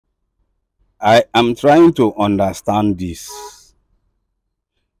I am trying to understand this.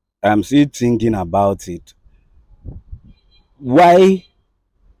 I'm still thinking about it. Why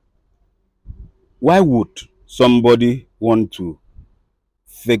would somebody want to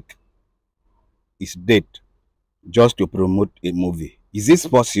fake his death just to promote a movie? Is this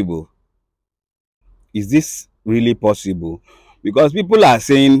possible? Is this really possible? Because people are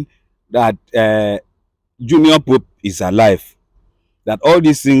saying that Junior Pope is alive, that all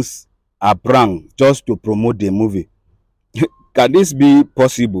these things are prank just to promote the movie. Can this be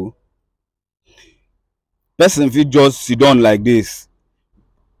possible? Person fit just sit down like this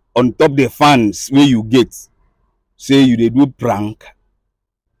on top the fans wey you get, say you dey do prank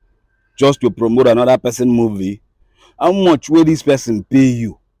just to promote another person movie. How much will this person pay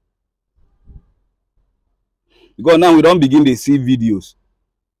you? Because now we don't begin to see videos.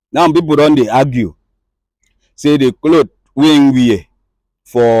 Now people don't dey argue, say the cloth wey him wear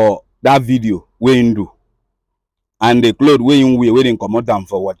for that video wey him do, and the cloth wey him wear wey dem comot am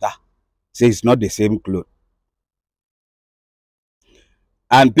for water, say it's not the same cloth.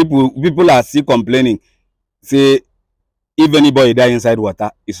 And people are still complaining, say if anybody die inside water,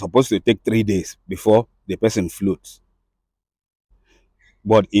 it's supposed to take 3 days before the person floats.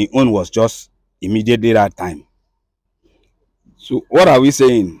 But his own was just immediately that time. So what are we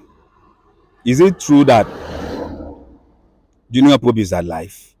saying? Is it true that Junior Pope is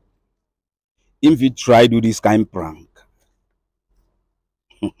alive? If he try do this kind of prank,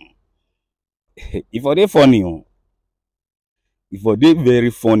 if they funny, if they very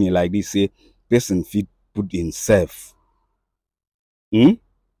funny like this, say person fit put himself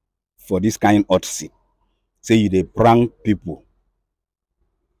for this kind of seat, say you dey prank people,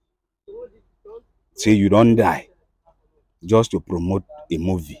 say you don't die just to promote a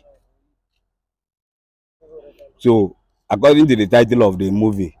movie. So according to the title of the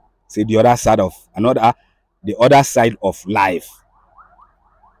movie, say the other side of life.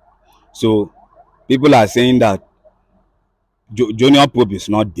 So people are saying that Junior Pope is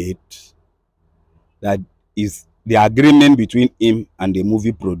not dead. That is the agreement between him and the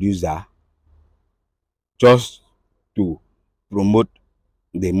movie producer just to promote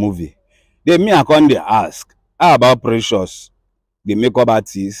the movie. Then me I come dey ask, how about Precious, the makeup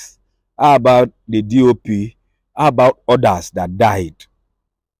artist? How about the DOP? How about others that died?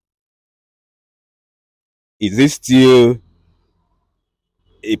 Is this still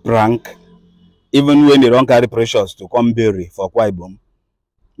a prank? Even when they don't carry Precious to come bury for Kwaibom,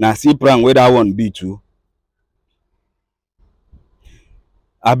 now see prank where that one be too.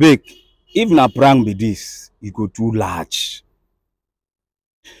 Abeg, if na prank be this, it go too large.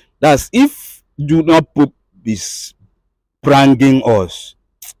 That's if Junior Pope is pranking us.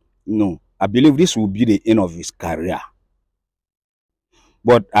 No, I believe this will be the end of his career.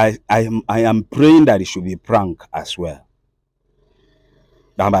 But I am praying that it should be prank as well.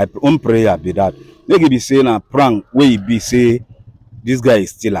 And my own prayer be that make it be saying a prank where it be say this guy is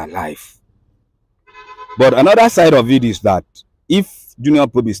still alive. But another side of it is that if Junior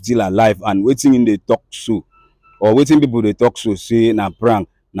Pope is still alive and waiting in the talk show, or waiting people they talk show say na prank,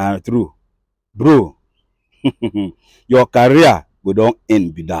 na true, bro, your career will don't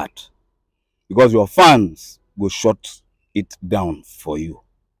end with that, because your fans will shut it down for you.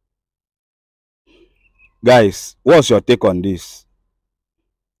 Guys, what's your take on this?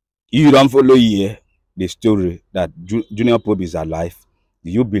 You don't follow here the story that Junior Pope is alive.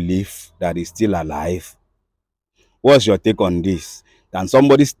 Do you believe that he's still alive? What's your take on this? Can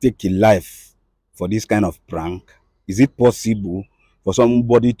somebody stake a life for this kind of prank? Is it possible for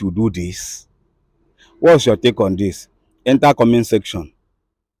somebody to do this? What's your take on this? Enter comment section.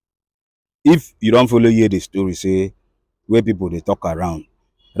 If you don't follow here the story, say where people they talk around,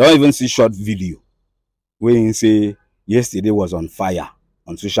 I don't even see short video where you say yesterday was on fire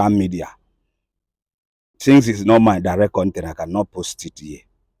on social media. Since it's not my direct content, I cannot post it here.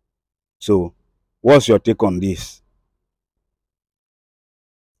 So what's your take on this?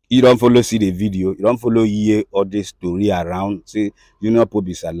 You don't follow see the video, you don't follow hear all this story around, say Junior Pope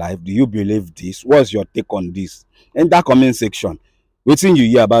is alive. Do you believe this? What's your take on this? Enter comment section. Wetin you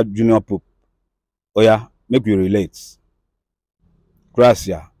hear about Junior Pope? Oh yeah, make we relate.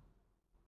 Gracias.